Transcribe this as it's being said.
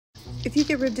If you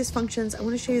get rib dysfunctions, I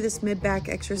want to show you this mid-back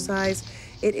exercise.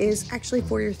 It is actually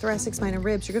for your thoracic spine and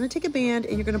ribs. You're going to take a band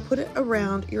and you're going to put it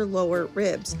around your lower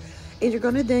ribs. And you're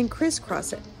going to then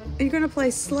crisscross it. And you're going to apply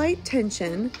slight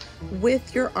tension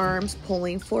with your arms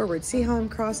pulling forward. See how I'm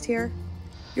crossed here?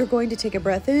 You're going to take a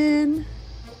breath in,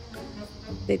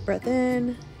 big breath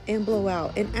in, and blow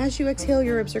out. And as you exhale,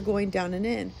 your ribs are going down and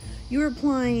in. You're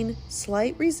applying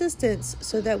slight resistance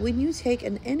so that when you take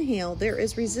an inhale, there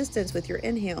is resistance with your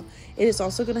inhale. It is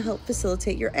also going to help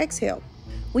facilitate your exhale.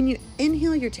 When you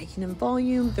inhale, you're taking in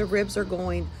volume. The ribs are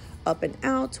going up and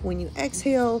out. When you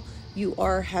exhale, you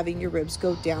are having your ribs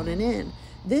go down and in.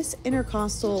 This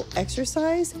intercostal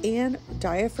exercise and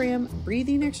diaphragm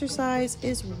breathing exercise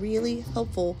is really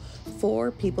helpful for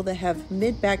people that have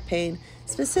mid-back pain,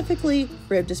 specifically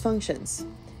rib dysfunctions.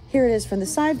 Here it is from the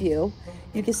side view.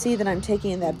 You can see that I'm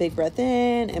taking that big breath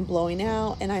in and blowing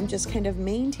out, and I'm just kind of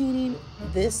maintaining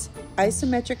this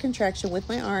isometric contraction with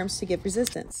my arms to give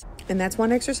resistance. And that's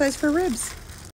one exercise for ribs.